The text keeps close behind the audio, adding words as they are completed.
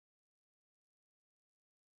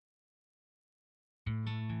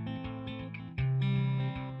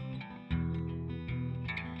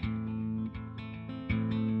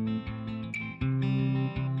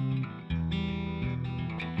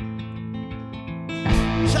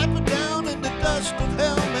dust of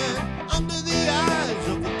Helmand, under the eyes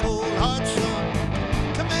of the cold hard sun.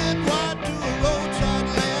 Command wide to a roadside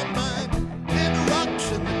landmine, and the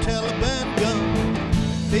rocks and the Taliban gun.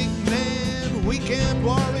 Big man, weekend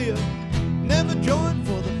warrior, never joined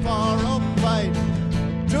for the far-off fight.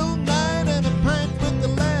 Drill night and a pint with the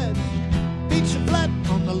lads, beats you flat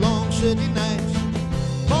on the long city nights.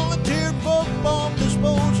 Volunteer for bomb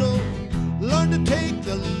disposal, learn to take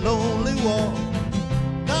the lonely walk.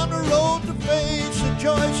 Down the road to face the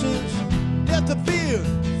choices, death of fear,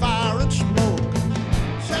 fire and smoke.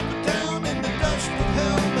 Sapper down in the dust of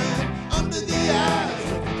Helmand, under the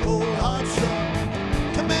eyes of the cold hard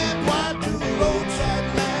sun. Command wide to a roadside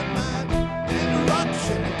landmine, and the rocks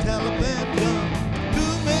and the Taliban gun.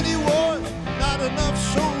 Too many wars, not enough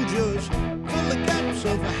soldiers, fill the gaps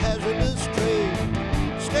of a hazardous trade.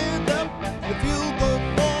 Stand up if you'll go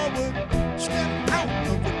forward, step out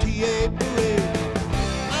of the TA parade.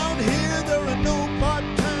 Out here there are no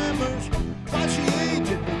part-timers, twice the age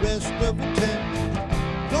and the rest of the tent.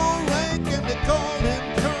 No rank and they call him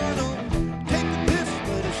colonel, take the piss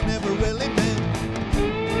but it's never really meant.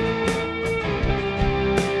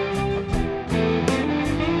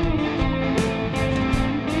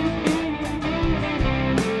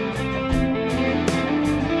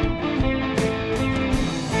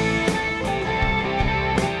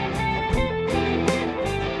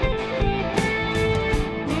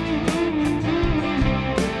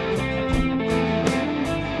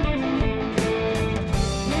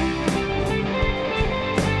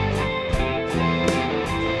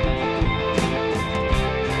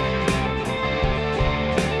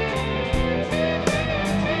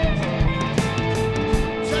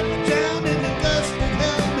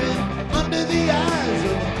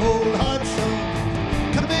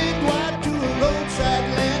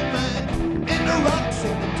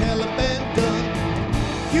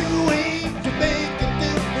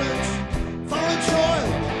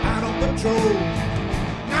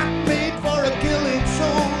 Not paid for a killing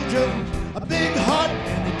soldier, a big heart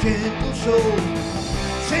and a gentle soul.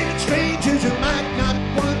 Saving strangers who might not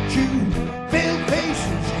want you, veiled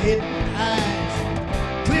faces, hidden eyes,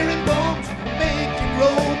 clearing bombs, making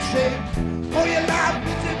roads safe. For your life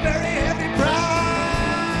is a very heavy price.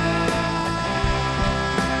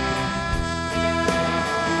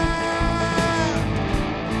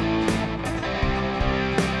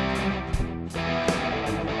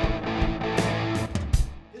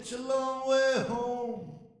 It's a long way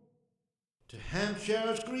home to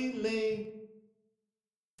Hampshire's green lane,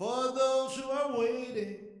 for those who are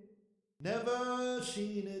waiting, never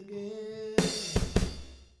seen again.